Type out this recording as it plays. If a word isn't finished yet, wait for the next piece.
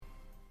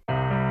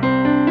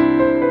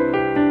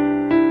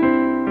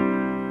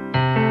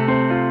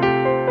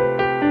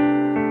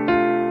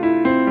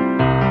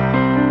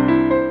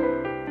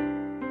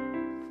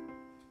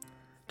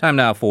Time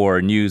now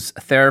for news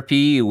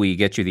therapy. We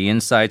get you the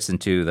insights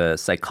into the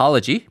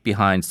psychology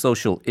behind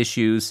social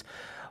issues.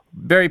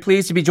 Very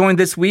pleased to be joined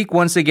this week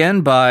once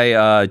again by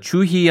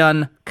Hee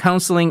Yeon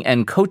Counseling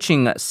and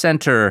Coaching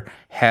Center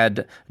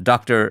head,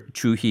 Dr.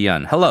 Hee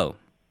Yeon. Hello.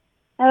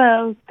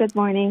 Hello. Good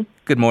morning.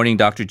 Good morning,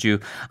 Dr. Chu.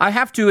 I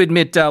have to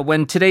admit,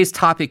 when today's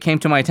topic came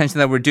to my attention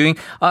that we're doing,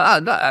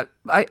 I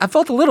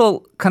felt a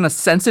little kind of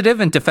sensitive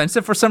and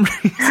defensive for some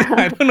reason.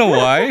 I don't know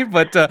why,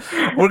 but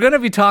we're going to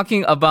be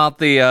talking about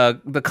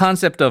the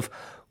concept of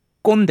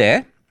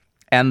꼰대,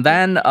 and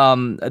then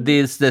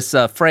this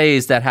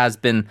phrase that has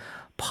been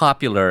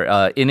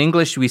popular. In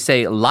English, we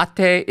say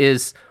latte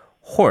is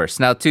horse.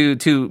 Now,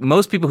 to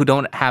most people who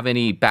don't have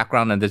any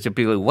background in this, you'll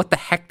be like, what the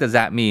heck does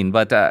that mean?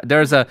 But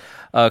there's a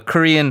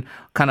Korean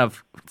kind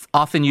of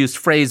often used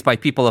phrase by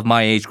people of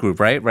my age group,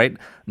 right?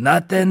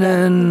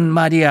 나때는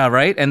말이야,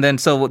 right? And then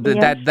so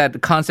that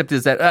concept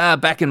is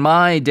that back in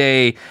my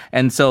day,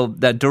 and so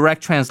the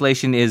direct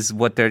translation is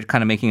what they're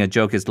kind of making a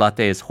joke is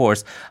latte is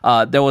horse.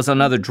 There was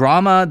another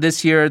drama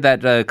this year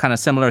that kind of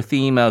similar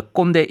theme,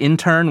 꼰대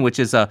intern, which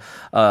is a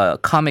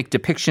comic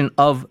depiction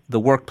of the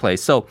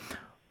workplace. So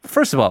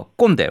first of all,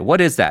 꼰대,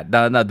 what is that?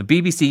 Now, the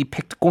BBC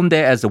picked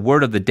꼰대 as the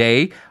word of the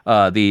day.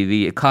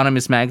 The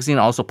Economist magazine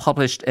also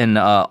published an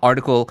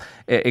article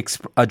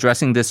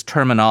addressing this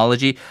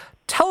terminology.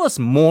 Tell us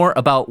more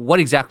about what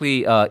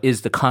exactly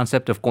is the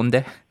concept of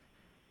꼰대.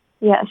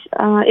 Yes,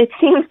 it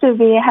seems to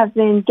have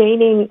been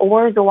gaining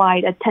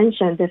worldwide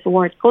attention, this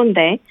word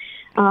꼰대,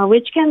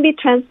 which can be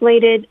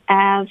translated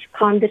as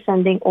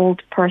condescending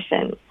old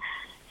person.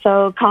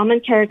 So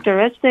common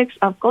characteristics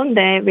of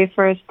꼰대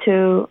refers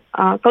to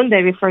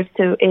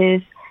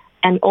is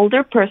an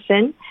older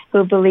person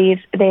who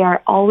believes they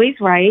are always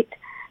right,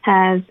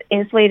 has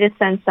inflated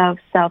sense of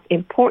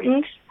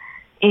self-importance,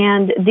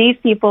 and these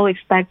people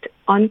expect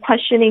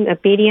unquestioning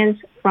obedience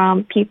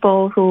from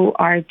people who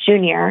are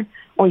junior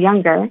or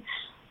younger,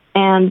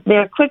 and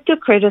they're quick to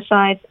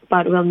criticize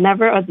but will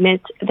never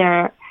admit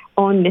their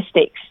own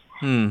mistakes.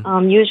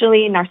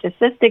 Usually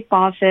narcissistic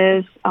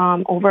bosses,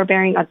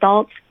 overbearing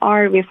adults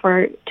are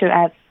referred to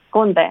as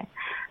꼰대.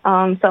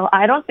 So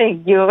I don't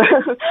think you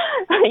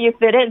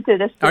fit into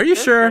this. Are you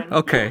sure?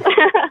 Okay.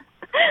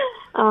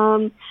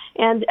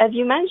 And as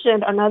you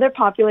mentioned, another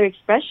popular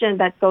expression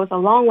that goes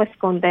along with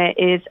꼰대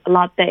is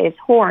latte is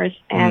horse,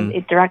 and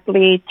it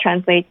directly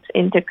translates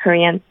into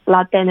Korean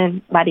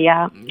latte는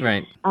말이야,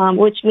 right?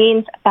 Which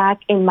means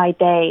back in my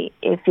day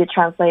if you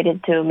translate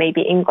it to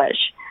maybe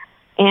English.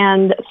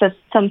 And so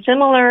some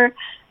similar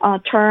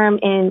term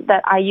in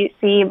that I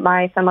see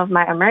some of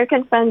my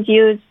American friends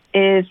use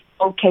is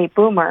okay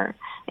boomer.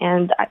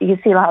 And you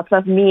see lots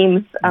of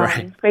memes,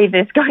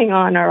 phrases going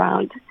on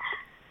around.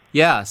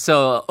 Yeah,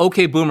 so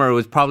okay boomer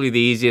was probably the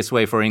easiest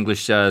way for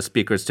English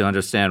speakers to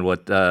understand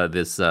what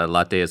this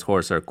latte is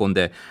horse or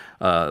꼰대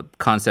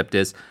concept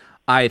is.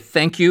 I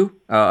thank you,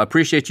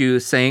 appreciate you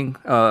saying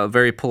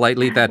very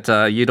politely that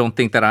you don't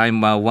think that I'm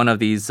one of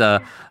these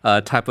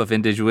type of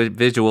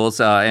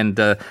individuals, and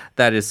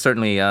that is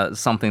certainly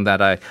something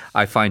that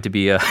I find to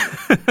be a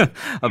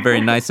very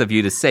nice of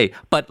you to say.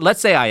 But let's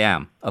say I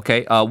am,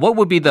 okay? What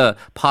would be the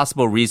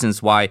possible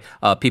reasons why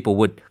people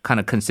would kind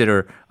of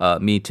consider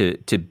me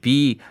to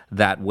be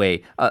that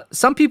way?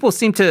 Some people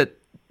seem to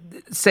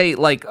say,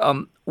 like,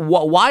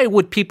 why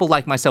would people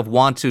like myself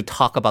want to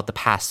talk about the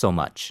past so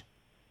much?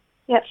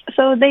 Yes,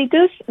 so they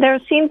do. There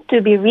seems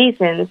to be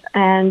reasons,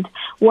 and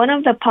one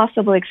of the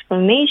possible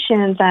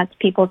explanations that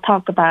people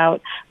talk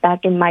about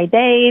back in my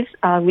days,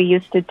 we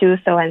used to do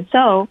so and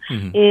so,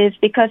 is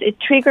because it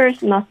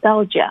triggers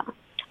nostalgia,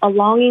 a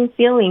longing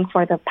feeling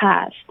for the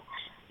past.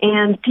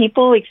 And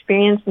people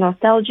experience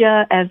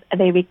nostalgia as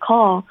they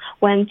recall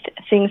when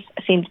things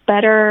seemed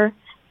better,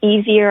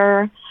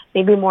 easier,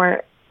 maybe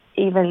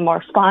even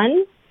more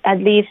fun,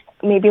 at least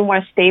maybe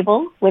more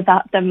stable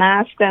without the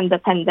mask and the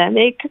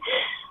pandemic.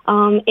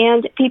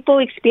 And people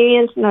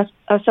experience,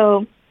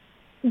 so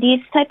these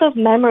type of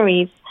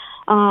memories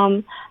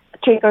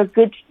trigger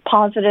good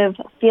positive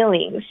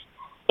feelings.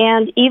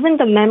 And even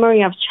the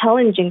memory of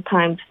challenging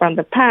times from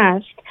the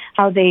past,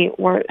 how they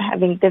were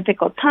having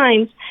difficult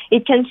times,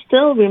 it can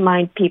still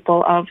remind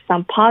people of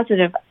some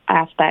positive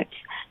aspects,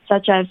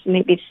 such as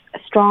maybe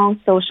strong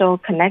social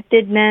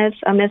connectedness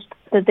amidst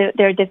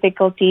their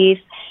difficulties,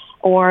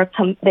 or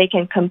they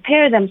can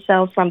compare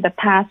themselves from the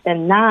past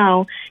and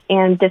now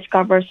and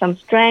discover some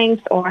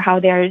strengths or how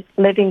they're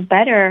living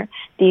better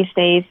these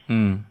days,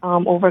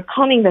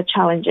 overcoming the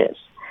challenges.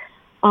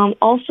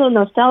 Also,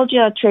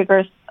 nostalgia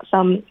triggers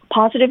some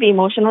positive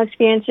emotional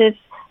experiences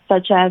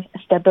such as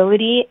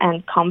stability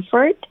and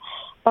comfort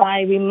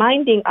by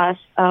reminding us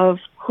of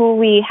who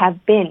we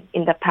have been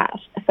in the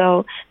past.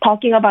 So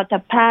talking about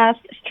the past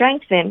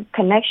strengthens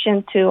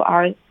connection to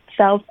our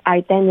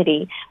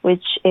self-identity,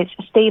 which is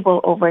stable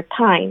over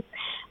time.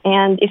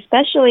 And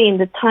especially in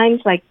the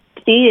times like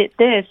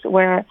this,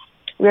 where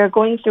we're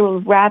going through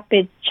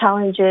rapid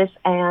challenges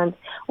and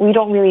we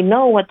don't really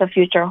know what the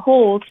future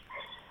holds,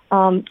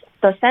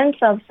 the sense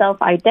of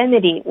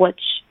self-identity,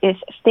 which is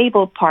a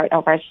stable part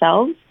of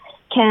ourselves,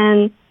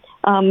 can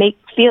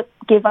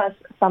give us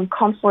some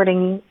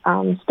comforting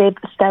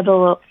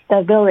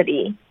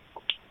stability.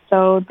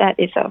 So that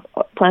is a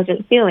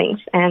pleasant feelings,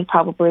 and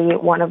probably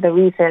one of the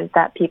reasons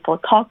that people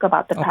talk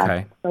about the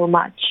past so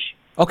much.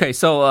 Okay,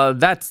 so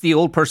that's the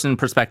old person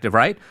perspective,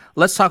 right?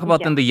 Let's talk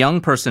about then the young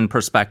person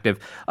perspective.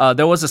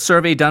 There was a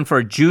survey done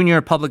for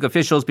junior public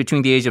officials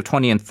between the age of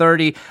 20 and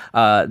 30.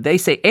 They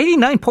say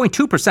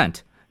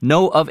 89.2%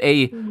 know of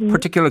a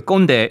particular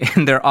꼰대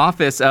in their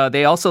office.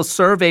 They also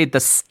surveyed the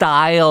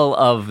style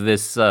of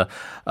this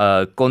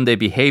꼰대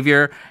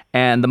behavior.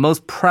 And the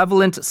most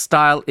prevalent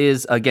style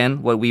is,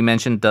 again, what we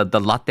mentioned, the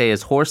latte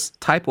is horse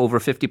type, over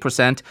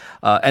 50%.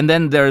 And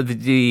then there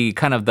the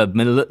kind of the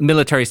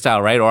military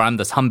style, right? Or I'm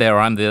the 선배, or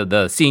I'm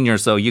the senior,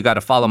 so you got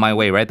to follow my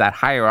way, right? That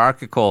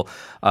hierarchical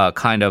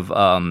kind of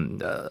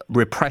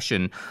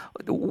repression.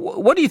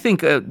 What do you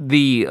think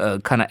the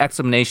kind of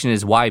explanation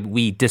is why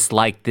we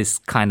dislike this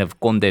kind of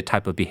꼰대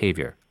type of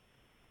behavior?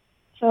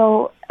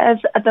 So as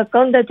the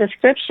꼰대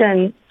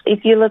description,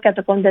 if you look at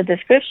the 꼰대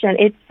description,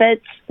 it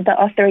fits the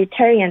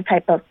authoritarian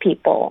type of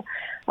people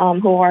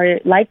who are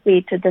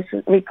likely to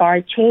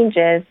disregard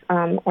changes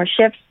or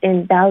shifts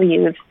in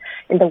values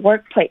in the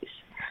workplace.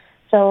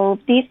 So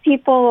these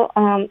people,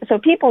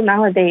 people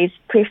nowadays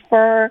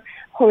prefer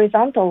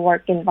horizontal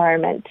work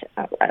environment.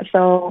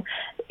 So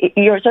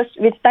you're just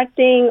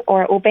respecting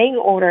or obeying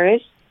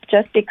orders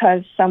just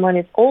because someone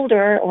is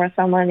older or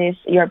someone is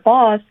your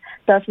boss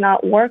does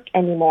not work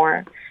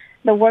anymore.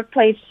 The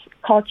workplace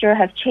culture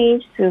has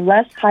changed to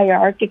less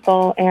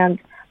hierarchical and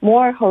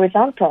more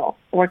horizontal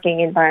working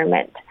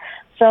environment.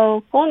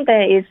 So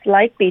꼰대 is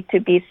likely to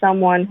be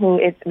someone who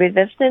is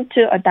resistant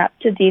to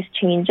adapt to these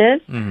changes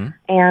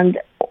and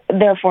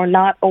therefore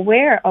not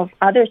aware of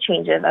other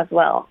changes as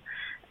well.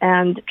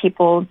 And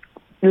people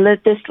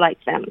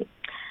dislike them.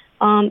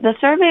 The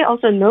survey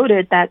also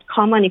noted that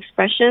common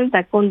expressions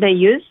that 꼰대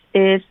use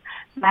is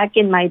back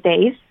in my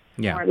days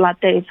or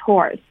latte is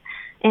horse.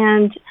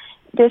 And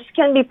this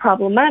can be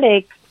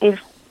problematic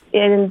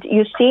and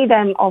you see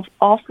them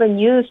often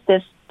use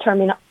this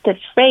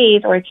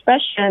phrase or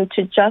expression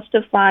to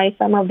justify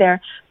some of their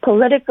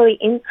politically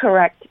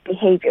incorrect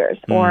behaviors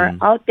or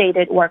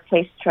outdated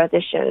workplace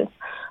traditions.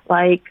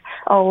 Like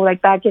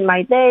back in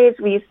my days,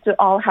 we used to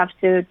all have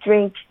to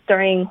drink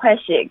during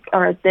회식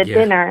or the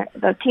dinner,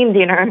 the team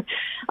dinner,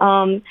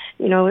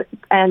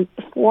 and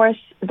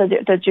force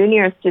the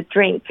juniors to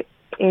drink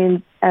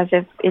as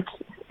if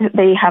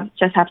they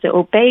just have to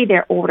obey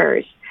their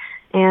orders.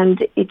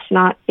 And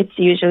it's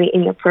usually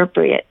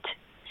inappropriate.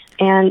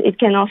 And it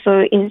can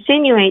also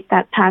insinuate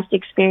that past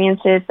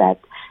experiences that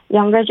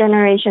younger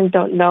generation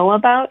don't know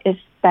about is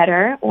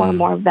better or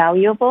more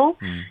valuable.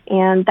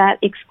 And that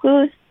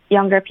excludes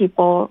younger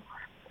people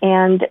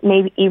and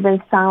maybe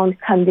even sound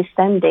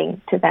condescending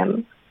to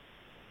them.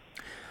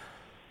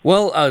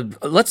 Well,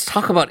 let's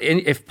talk about,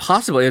 if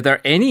possible, if there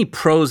are any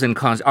pros and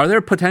cons. Are there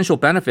potential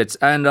benefits?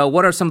 And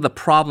what are some of the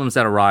problems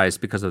that arise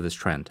because of this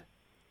trend?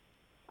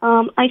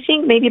 I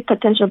think maybe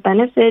potential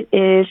benefit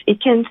is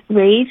it can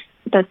raise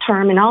the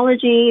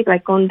terminology,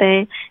 like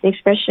꼰대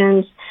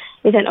expressions,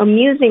 is an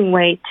amusing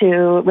way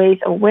to raise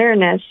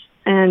awareness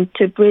and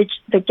to bridge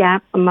the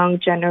gap among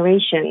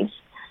generations.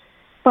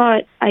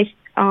 But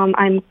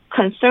I'm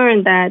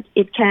concerned that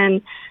it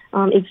can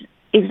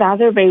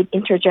exacerbate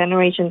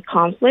intergeneration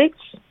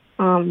conflicts,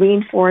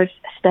 reinforce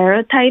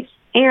stereotypes,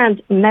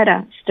 and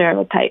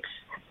meta-stereotypes.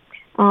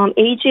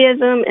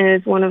 Ageism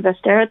is one of the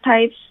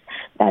stereotypes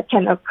that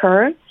can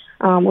occur,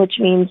 which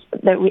means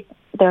that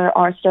there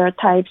are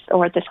stereotypes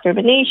or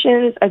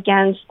discriminations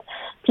against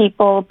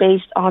people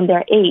based on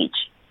their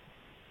age.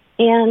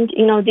 And,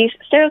 these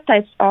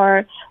stereotypes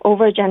are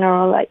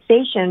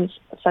overgeneralizations,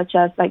 such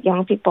as like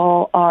young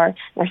people are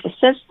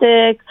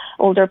narcissistic,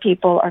 older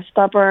people are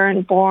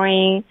stubborn,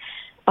 boring,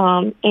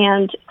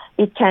 and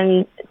it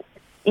can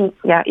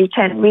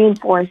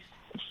reinforce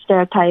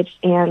stereotypes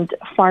and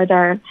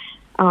further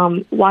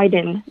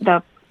widen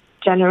the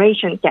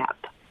generation gap.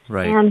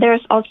 Right. And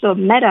there's also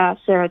meta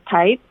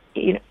stereotype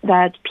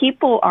that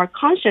people are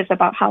conscious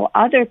about how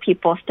other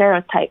people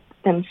stereotype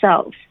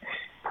themselves.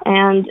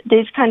 And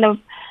this kind of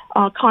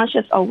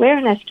conscious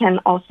awareness can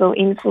also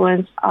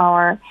influence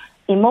our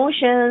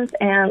emotions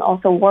and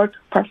also work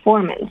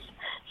performance.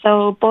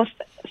 So both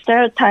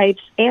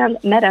stereotypes and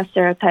meta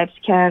stereotypes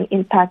can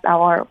impact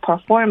our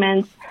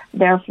performance.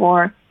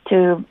 Therefore,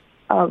 to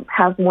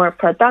have more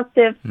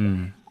productive,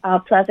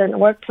 pleasant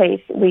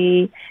workplace,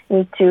 we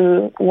need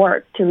to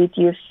work to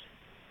reduce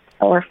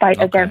or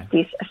fight against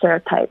these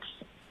stereotypes.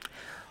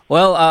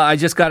 Well, I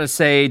just got to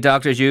say,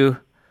 Dr. Ju,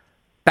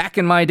 back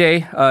in my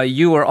day,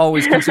 you were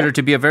always considered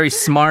to be a very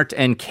smart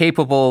and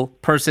capable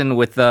person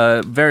with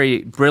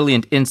very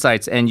brilliant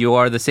insights, and you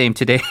are the same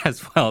today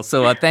as well.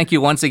 So thank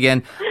you once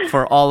again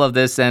for all of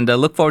this, and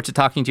look forward to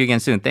talking to you again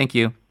soon. Thank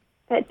you.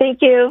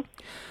 Thank you.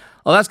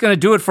 Well, that's going to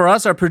do it for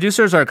us. Our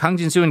producers are Kang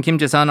Jin-soo and Kim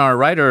Jae-sun. Our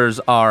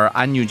writers are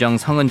An Yu-jung,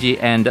 Sung Eun-ji,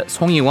 and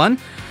Song Yi-won.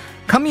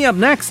 Coming up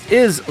next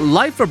is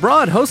Life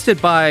Abroad, hosted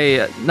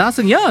by Na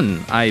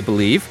Seung-yeon, I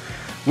believe.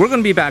 We're going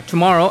to be back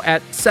tomorrow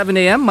at 7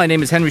 a.m. My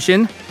name is Henry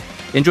Shin.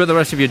 Enjoy the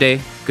rest of your day.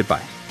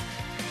 Goodbye.